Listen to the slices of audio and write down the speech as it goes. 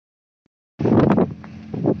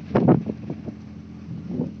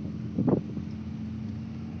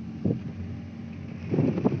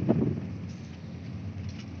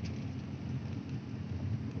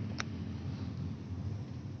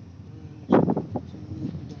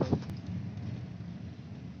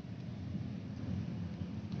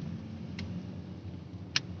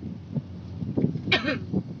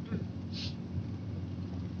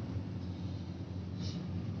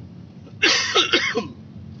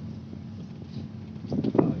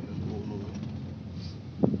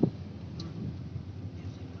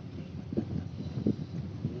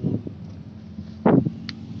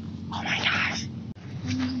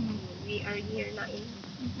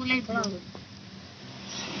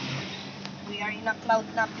We are in a cloud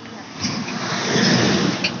napping.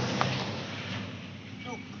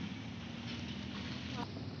 Look.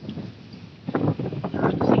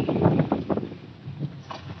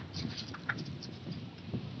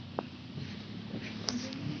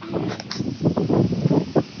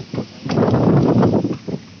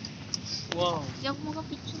 Wow. Hindi ako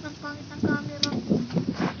makapicture ng pangit ng camera.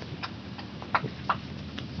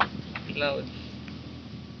 Clouds.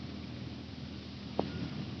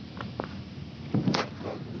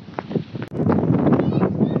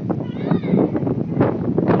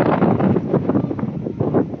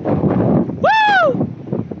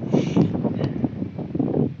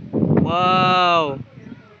 Wow!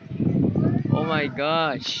 Oh my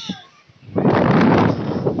gosh!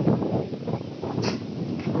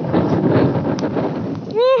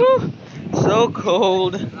 Woohoo! So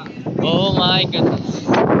cold! Oh my goodness!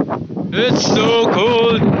 It's so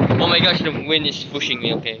cold! Oh my gosh, the wind is pushing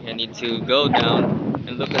me. Okay, I need to go down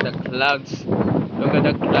and look at the clouds. Look at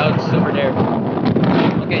the clouds over there.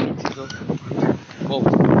 Okay, I need to go. Oh,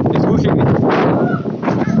 it's pushing me.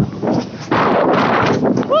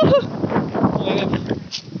 Woohoo! Oh my god.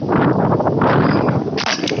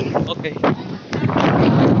 Okay.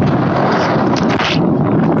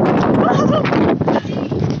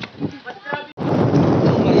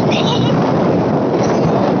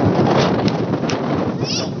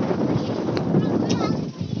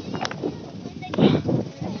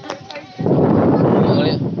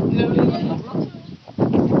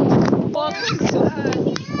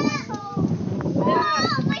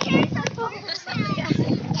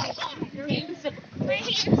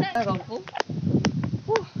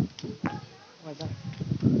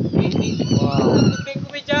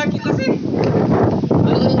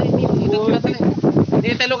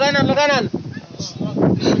 Luganan!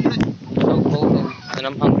 So cold and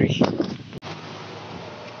I'm hungry.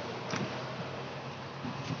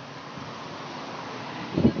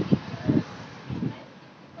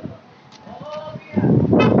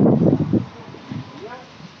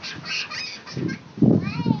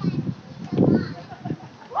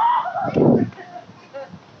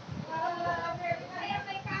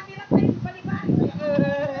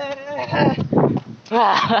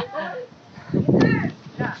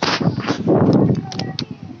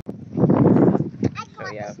 So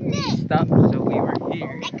yeah, we stopped, so we were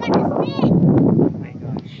here. Oh my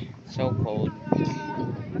gosh, so cold.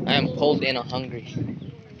 I am cold and hungry.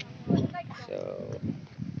 So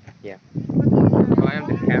yeah. So I am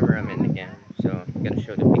the cameraman again. So I'm gonna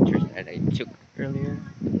show the pictures that I took earlier.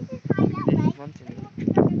 This mountain.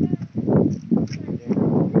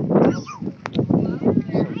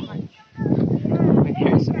 My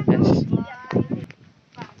hair is a mess.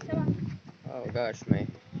 Oh gosh, my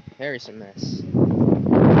hair is a mess.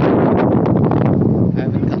 I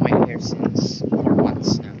haven't cut my hair since 4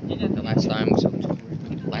 months now. The last time was October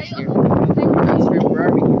last year. That's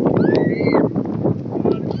February.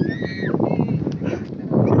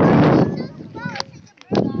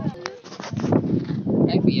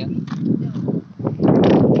 Hi, Pia.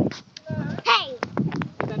 Hey!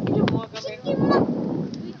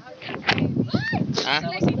 Ah?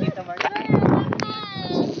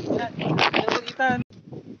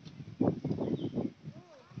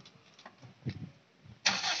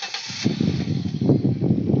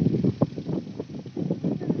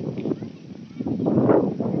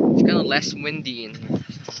 It's kind of less windy in here.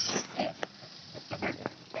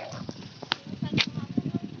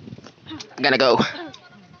 I'm gonna go.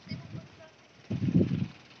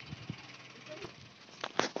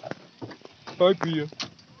 Hi, Pia.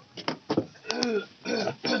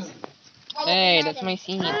 Hey, that's my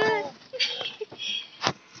seat.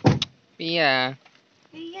 Pia.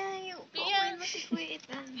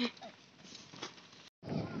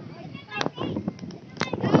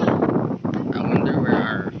 I wonder where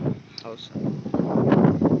our house is.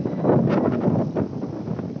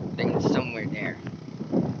 I think it's somewhere there.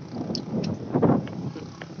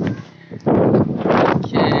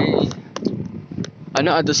 Okay.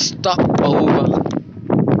 Another stopover.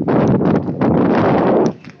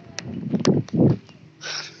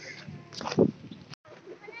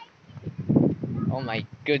 Oh my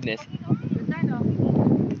goodness.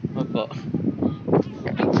 Opo.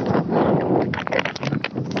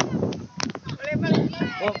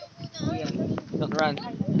 Oh, yeah. Don't run.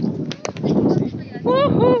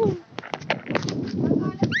 Woohoo!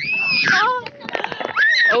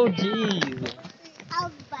 Oh jeez.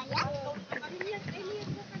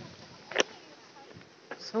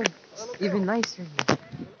 So even nicer.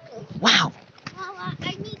 Wow.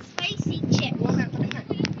 I need spicy chips.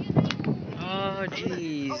 Oh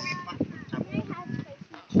jeez.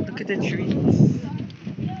 Look at the trees.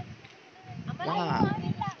 Wow.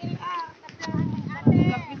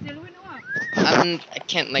 I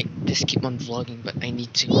can't like just keep on vlogging, but I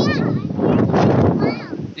need to.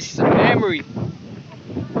 This is a memory.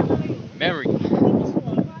 Memory.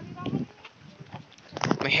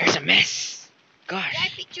 My hair's a mess. Gosh.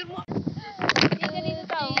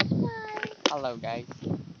 Hello, guys.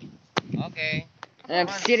 Okay. And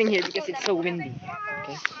I'm sitting here because it's so windy.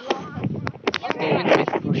 Okay. The wind is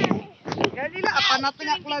pushing me. Yeah,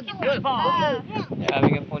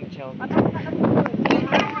 having a ponytail. My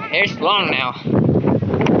hair's long now.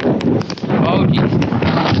 Oh, jeez.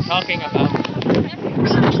 Talking about.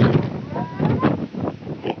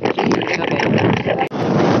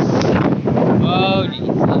 Oh, jeez.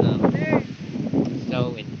 Oh, no. So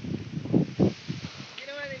windy.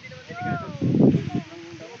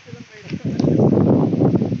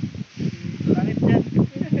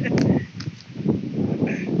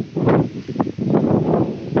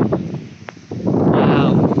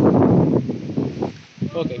 Wow.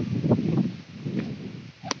 Okay.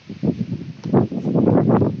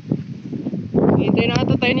 Hintay na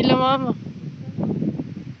ata tayo nila mama.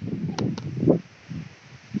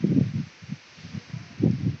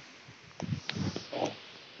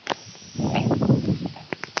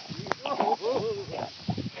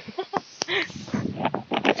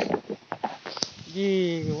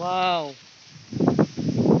 Gee, wow.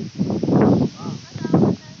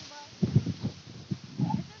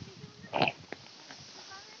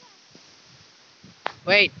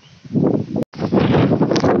 Wait.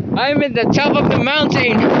 I'm at the top of the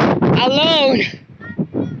mountain alone.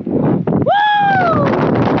 Woo!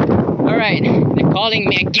 Alright, they're calling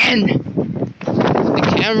me again. The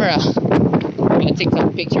camera. I'm gonna take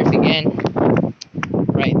some pictures again.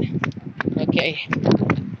 Right. Okay.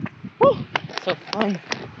 Woo! So fun.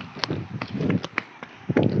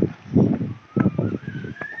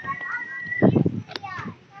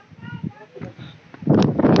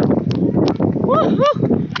 Woo-hoo!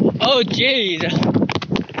 Oh jeez.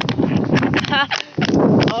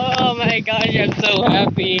 Oh my gosh, I'm so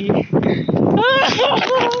happy.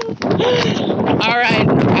 Alright,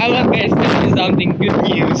 I want guys to tell you something good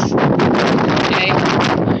news. Okay?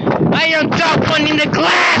 I am top one in the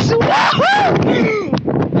class! Woohoo!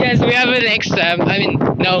 Yes, we have an exam. I mean,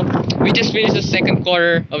 no, we just finished the second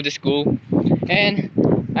quarter of the school. And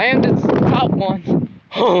I am the top one.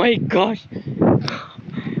 Oh my gosh.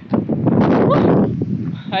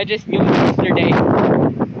 I just knew it yesterday.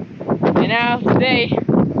 And now, today,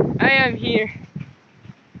 I am here.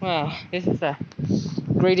 Wow, this is the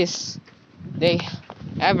greatest day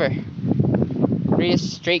ever.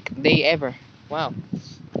 Greatest streak day ever. Wow.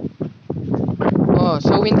 Oh,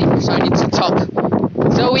 so windy, so I need to talk.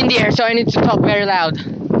 So windy here, so I need to talk very loud.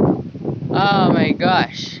 Oh my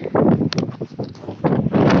gosh.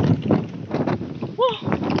 Woo.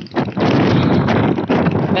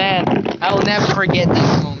 Man, I will never forget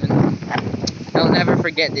this moment. I will never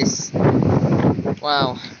forget this.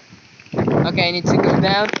 Wow. Okay, I need to go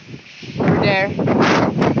down. Over there. Go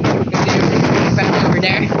there. Back over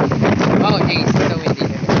there. Oh jeez, so windy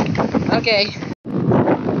here. Okay.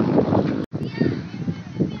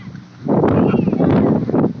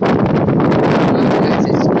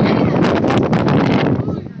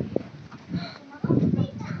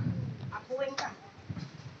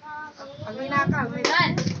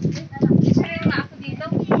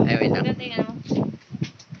 Ay, wait lang.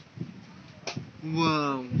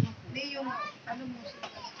 Wow.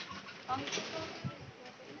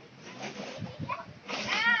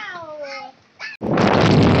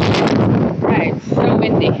 Right, it's so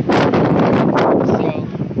windy. So,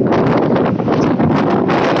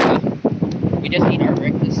 we just ate our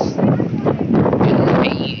breakfast. And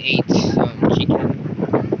I ate some chicken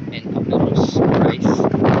and noodles, rice.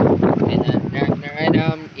 And right now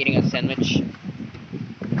I'm eating a sandwich.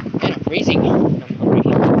 And I'm freezing. I'm hungry.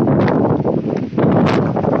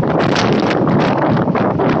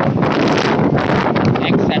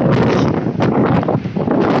 Egg sandwich.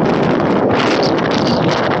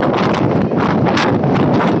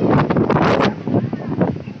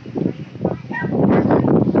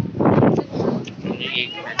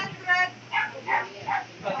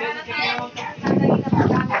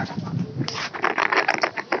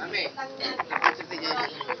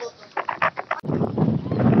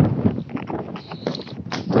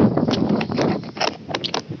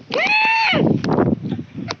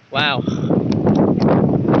 Wow,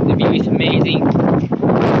 the view is amazing.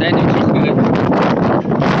 Sandwich is good.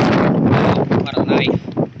 Wow, what a life.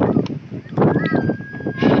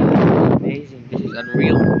 Amazing, this is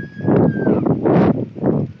unreal.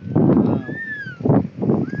 Wow.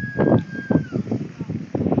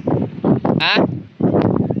 Ah?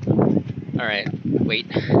 Alright, wait.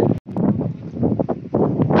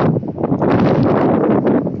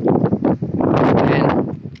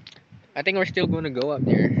 And I think we're still gonna go up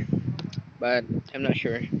there, but I'm not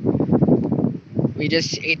sure. We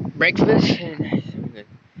just ate breakfast and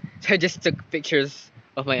so I just took pictures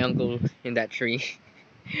of my uncle in that tree.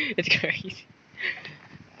 It's crazy.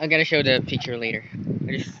 I'm gonna show the picture later.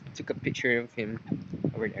 I just took a picture of him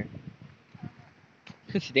over there.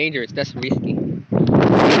 It's dangerous, that's risky.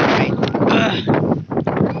 Right.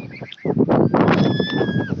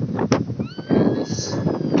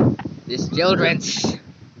 This children's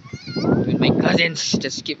with my cousins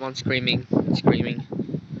just keep on screaming, screaming.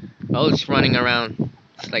 Always running around.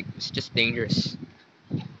 It's just dangerous.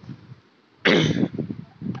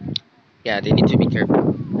 Yeah, they need to be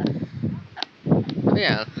careful. But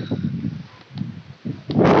yeah.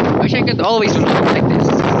 Wish I could always look like this.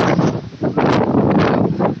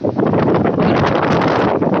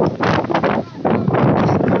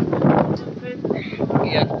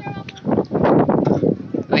 Yeah.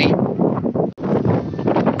 Wait.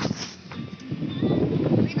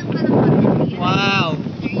 Wow.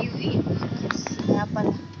 Kaya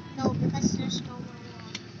pala. No, because there's no more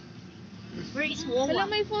water. Where is Wawa? Wala,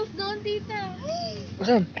 may falls doon, tita.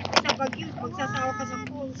 Saan? Sa Baguio, magsasawa ka sa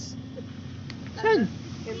falls. Saan?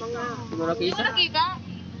 May mga... Hindi mo nakita? Nakita?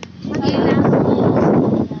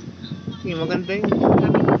 Sige, maganda yun.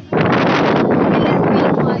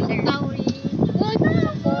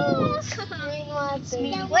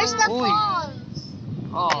 Where's the Uy. falls?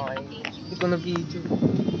 Oh, hindi ko na video.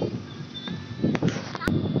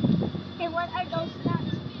 Hey, what are those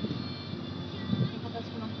nuts?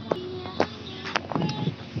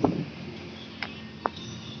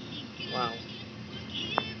 Wow.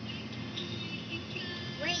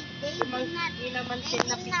 Wait, they did not. Hindi naman They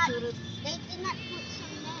sila did not. picture. They did not put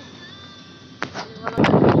some there.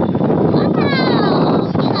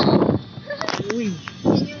 Uy.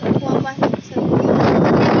 Yan yung nakuha ba sa...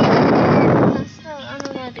 Basta, ano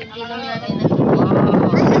natin, bilang natin na.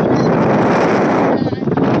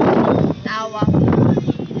 Tawa.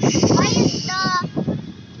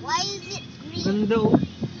 Why is it green? Ganda oh.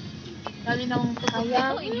 Dali na akong tutok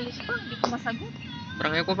Kaya- dito, English pa, hindi ko masagot.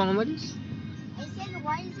 Parang ayaw ko pang umalis. I said,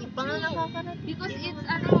 why is it Baka green? nakakarat. Because it's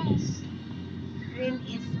Green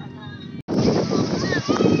is ano.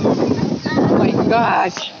 Oh my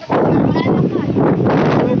gosh.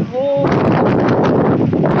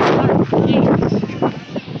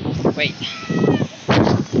 Wait.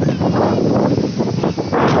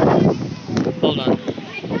 Hold on.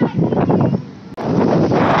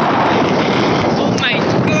 Oh my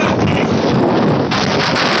god.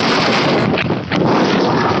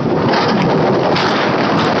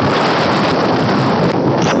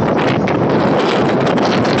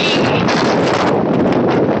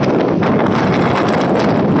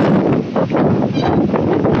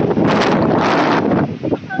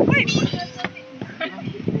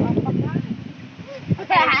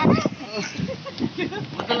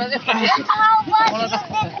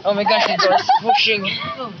 Oh my gosh, it was pushing.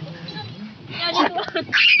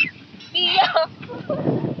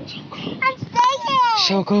 I'm staying.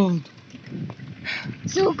 So cold.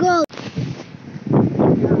 So good.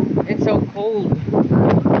 It's so cold.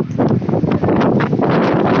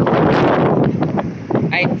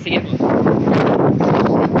 Ay, sige po.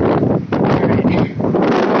 Alright.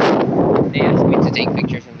 They asked me to take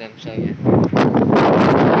pictures of them, so yeah.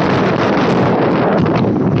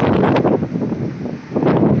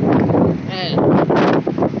 Man,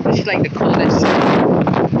 this is like the coldest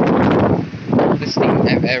thing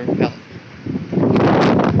I've ever felt.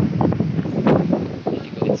 Need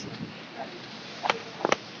to go inside.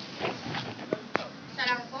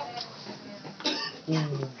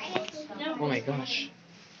 Oh my gosh.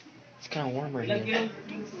 It's kind of warmer here.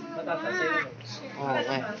 Oh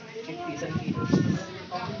man.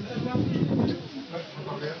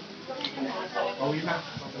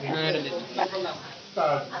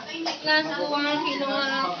 Nasa 1 kilo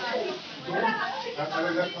nga.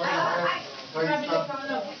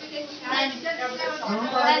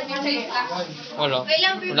 Wala.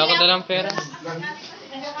 Wala ko dalang pera.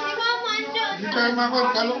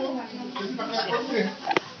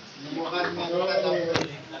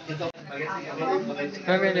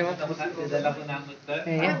 Pabili mo.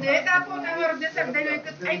 Ayan.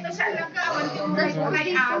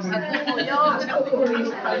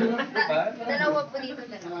 Dalawa po dito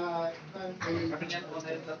na.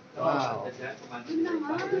 Wow.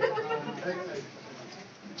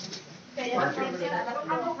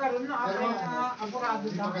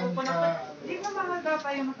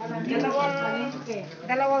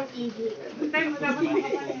 Dalawang ihi.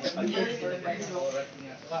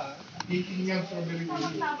 Wow.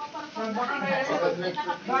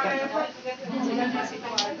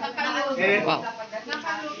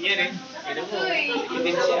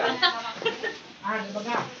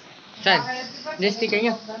 Saan? Yung sticker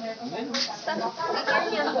nyo.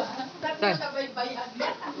 Saan?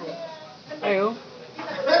 Ayo.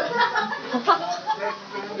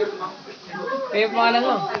 Kaya pangalan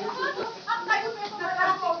mo.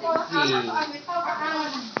 Si...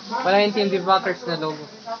 Wala yung Team Debunkers na logo.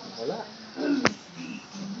 Wala.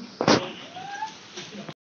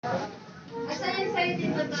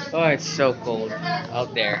 Oh, it's so cold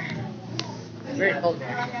out there. Very cold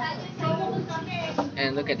there.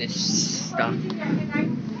 And look at this stuff.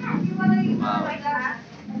 Wow.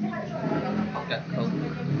 Got cold.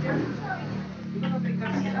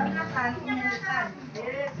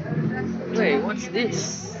 Wait, what's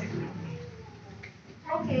this?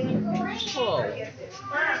 Whoa.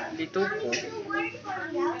 Tituco.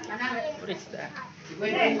 What is that?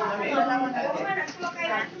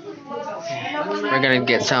 We're gonna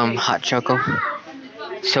get some hot choco.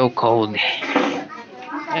 So cold.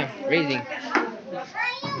 I'm freezing.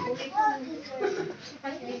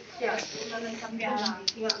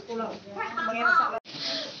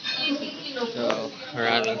 So, we're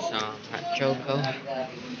having some hot choco.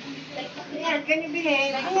 Ayan, can you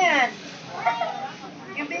behave? Ayan.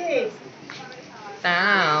 You behave.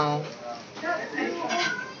 Ow.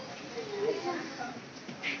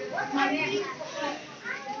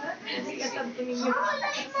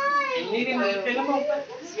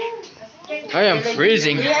 I am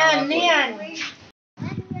freezing. Ayan, ayan.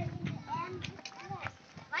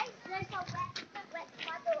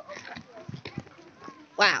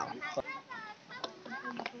 Wow.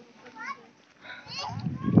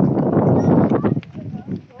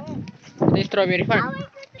 Ito yung strawberry farm.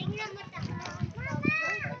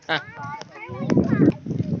 Ah.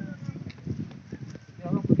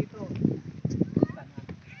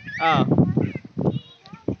 Oh.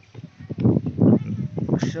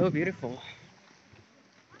 So beautiful.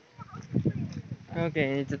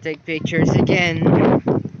 Okay, need to take pictures again.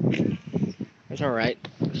 It's alright.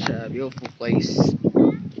 It's a beautiful place.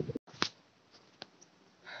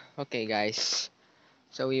 Okay, guys.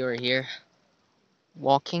 So we were here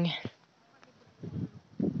walking.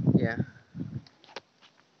 Yeah.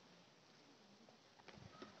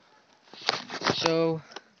 So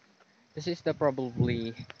this is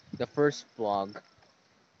probably the first vlog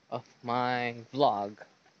of my vlog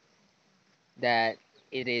that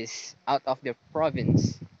it is out of the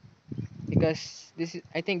province, because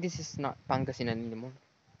I think this is not Pangasinan anymore.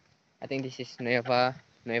 I think this is Nueva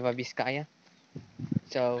Vizcaya.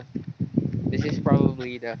 So this is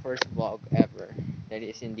probably the first vlog ever that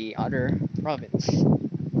is in the other province.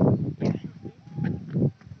 Yeah.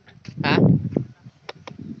 Huh?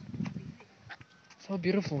 So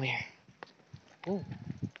beautiful here. Oh,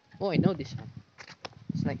 oh, I know this one.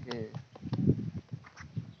 It's like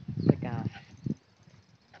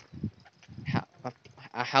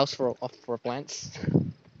a house for plants.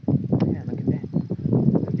 Yeah, look at that. Look,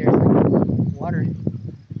 there's like water.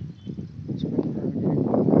 It's right over there.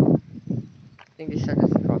 I think this is a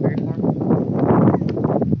strawberry farm.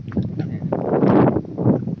 Yeah.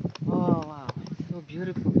 Oh wow, it's so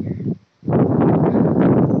beautiful here.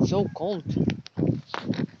 So cold.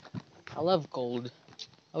 I love cold.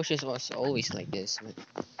 I wish it was always like this, but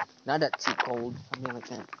not that too cold. Something like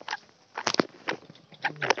that.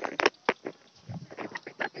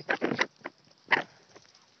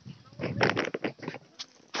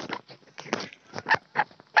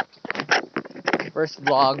 First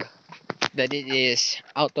vlog that it is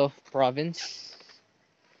out of province.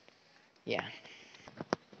 Yeah.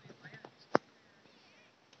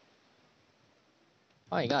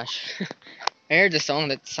 Oh my gosh. I heard a song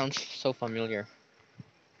that sounds so familiar.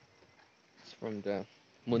 It's from the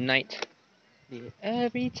Moon Knight.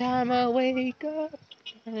 Every time I wake up,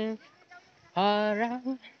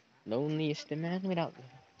 around, lonely is the man without you.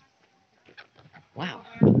 Wow.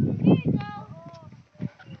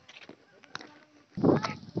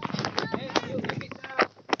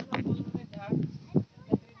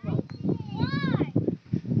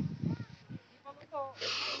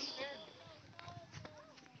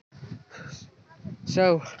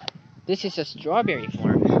 So, this is a strawberry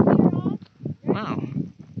farm. Wow.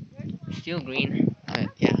 Still green.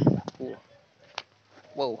 But yeah. Cool.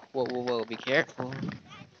 Whoa, whoa, whoa, whoa. Be careful.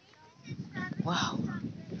 Wow.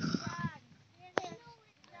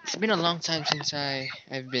 It's been a long time since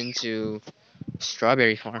I've been to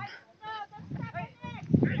strawberry farm.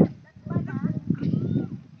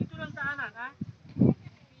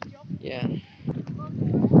 Yeah.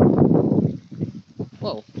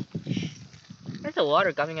 Whoa. There's the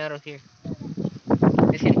water coming out of here.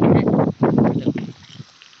 Is it?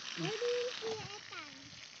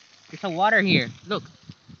 There's a water here. Look.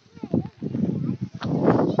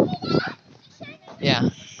 Yeah.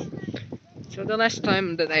 So the last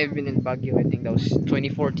time that I've been in Baguio, I think that was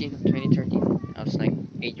 2014, 2013. I was like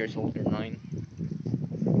 8 years old or 9.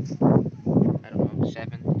 I don't know,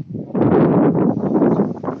 7.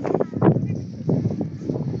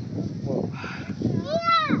 Whoa.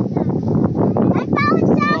 I found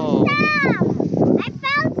Oh. I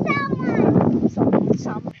found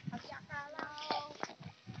someone.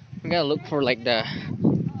 I'm gonna look for like the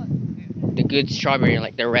good strawberry,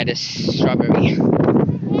 like the reddest strawberry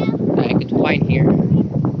that I could find here.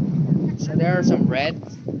 So there are some red,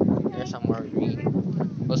 there's some more green.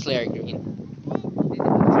 Mostly are green.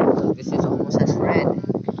 So this is almost as red.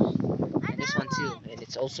 And this one too, and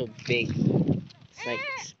it's also big. It's like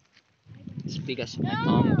as big as my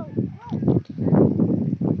thumb.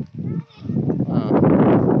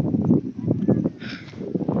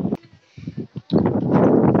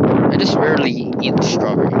 I just rarely eat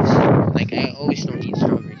strawberries. Like I always don't eat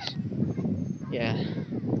strawberries. Yeah,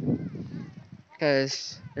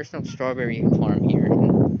 because there's no strawberry farm here.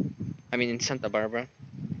 I mean in Santa Barbara.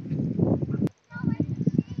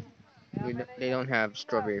 They don't have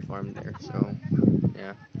strawberry farm there, so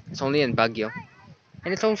yeah. It's only in Baguio.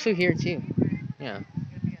 And it's also here too. Yeah.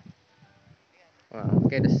 Wow.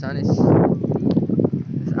 Okay, the sun is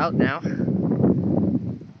out now.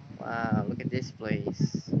 Wow, look at this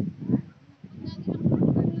place.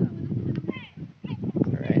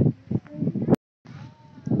 Alright.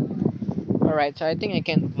 Alright, so I think I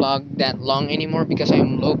can't vlog that long anymore because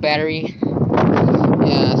I'm low battery.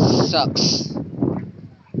 Yeah, sucks.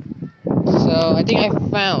 So I think I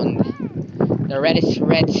found the reddest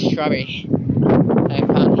red strawberry I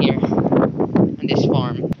found here on this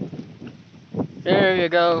farm. There you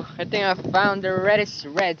go. I think I found the reddest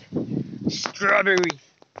red strawberry.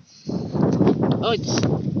 Oh,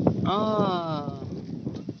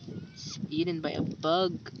 it's eaten by a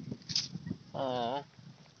bug. Oh.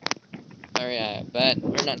 Alright, but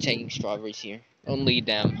we're not taking strawberries here. Only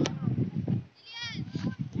them.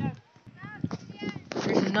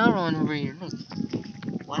 There's another one over here. Look.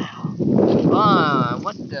 Wow. Ah,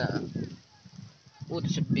 what the? Oh,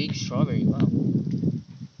 that's a big strawberry. Wow.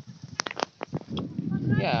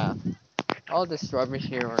 Yeah. All the strawberries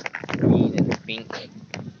here are green and pink,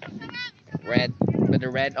 and red, but the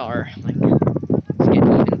red are like it's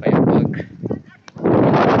getting eaten by a bug.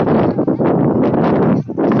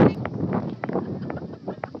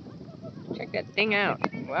 Check that thing out!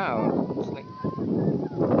 Wow, it's like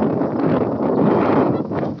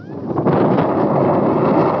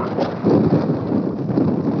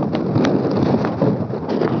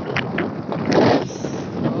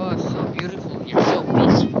oh, it's so beautiful. You're so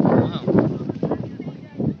peaceful. Wow.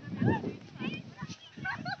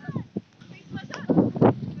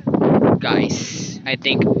 Guys, I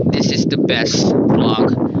think this is the best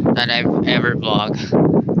vlog that I've ever vlogged.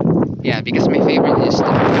 Yeah, because my favorite is the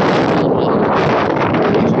whole vlog.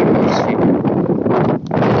 It's my most favorite.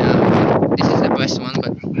 And, this is the best one,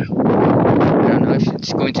 but I don't know if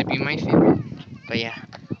it's going to be my favorite. But yeah,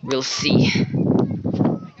 we'll see.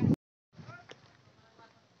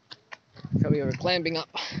 So we were climbing up.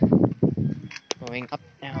 Going up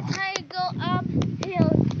now. I go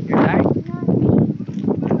uphill. You're tired?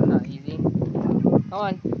 Not easy. Come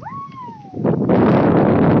on.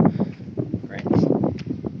 Friends.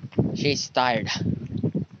 She's tired.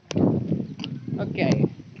 Okay.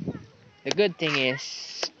 The good thing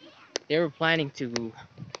is they were planning to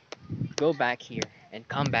go back here and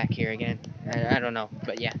come back here again. I don't know,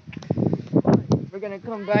 but yeah. We're gonna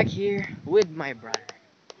come back here with my brother.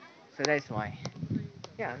 So that's why.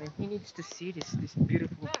 Yeah, I mean he needs to see this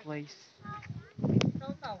beautiful place.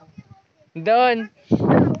 Doon!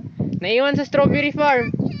 Naiwan sa strawberry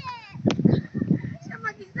farm.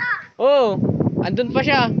 Oh, andun pa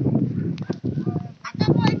siya.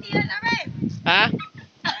 Ha?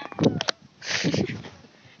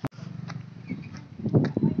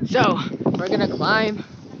 So, we're gonna climb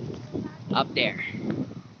up there.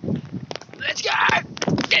 Let's go!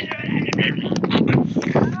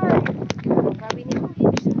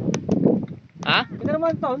 Ha? Ito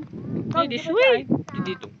naman ton. Hey, this way.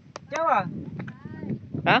 Dito. Jawa.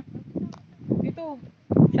 Ha? Dito.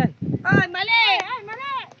 Saan? Ay, mali! Ay,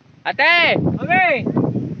 mali! Ate! Okay.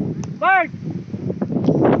 Bart!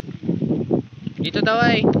 Dito daw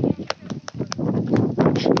ay.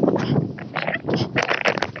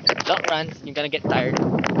 Don't run, you're gonna get tired.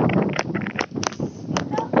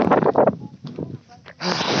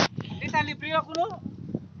 Dito, libre ako no.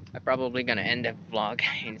 I'm probably gonna end the vlog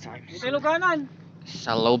anytime Dito soon. luganan. It's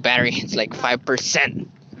a low battery, it's like 5%.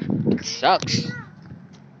 It sucks.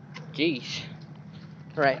 Jeez.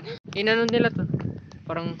 Right. Inano nila to?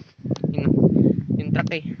 Parang, yung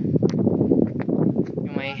truck eh.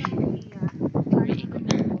 Yung may ikot.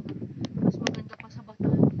 Mas maganda pa sa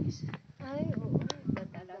Batanes. Ay, oo.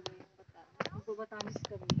 Talaga yung Batanes. Magbabatanes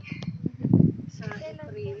kami. Sa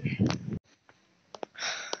April.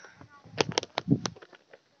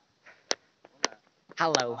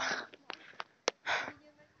 Hello.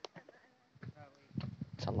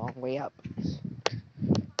 It's a long way up.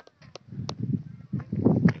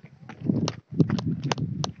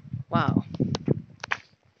 Wow.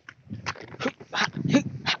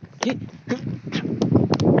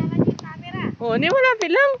 Oh, hindi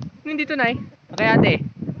malapit lang. Hindi dito na eh. Okay, ate.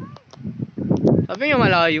 Sabi niyo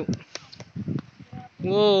malayo.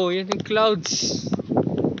 Wow, yun yung clouds.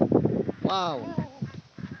 Wow.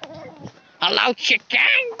 Hello,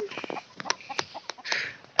 chicken!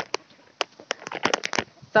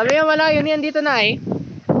 Sabi niyo malayo, niyan dito na eh.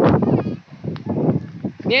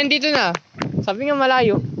 Niyan dito na. Sabi niyo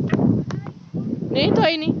malayo. Dito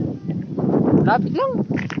ay ni. Lapit lang.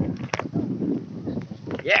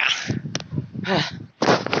 Yeah.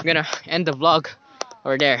 I'm gonna end the vlog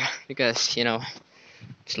over there because you know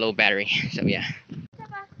it's low battery. So yeah.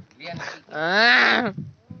 Ah,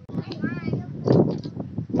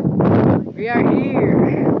 we are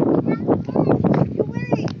here.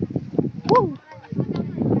 Woo.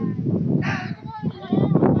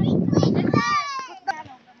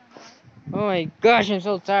 Oh my gosh, I'm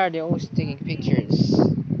so tired. They're always taking pictures.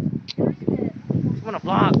 I wanna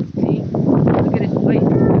vlog. See? Look at this place.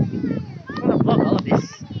 I wanna vlog all of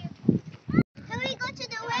this. Can we go to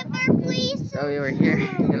the river, please? So we were here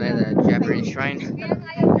in the Japanese shrine.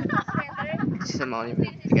 This is a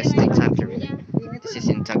monument. I guess take time to read it. This is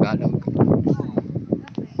in Tagalog.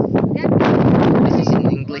 This is in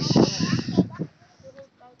English.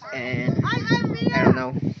 And I don't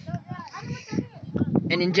know.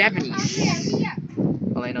 And in Japanese.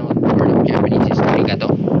 All I know the word of Japanese is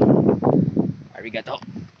arigato. Arigato.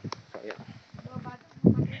 So yeah.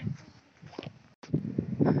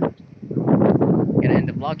 Gonna end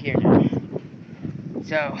the vlog here now.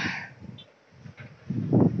 So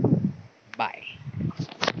bye.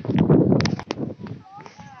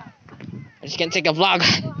 I just can't take a vlog.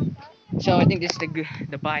 So I think this is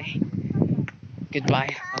the bye.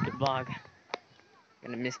 Goodbye of the vlog.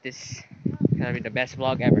 Gonna miss this. It's gonna be the best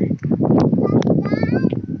vlog ever.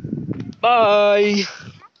 Bye.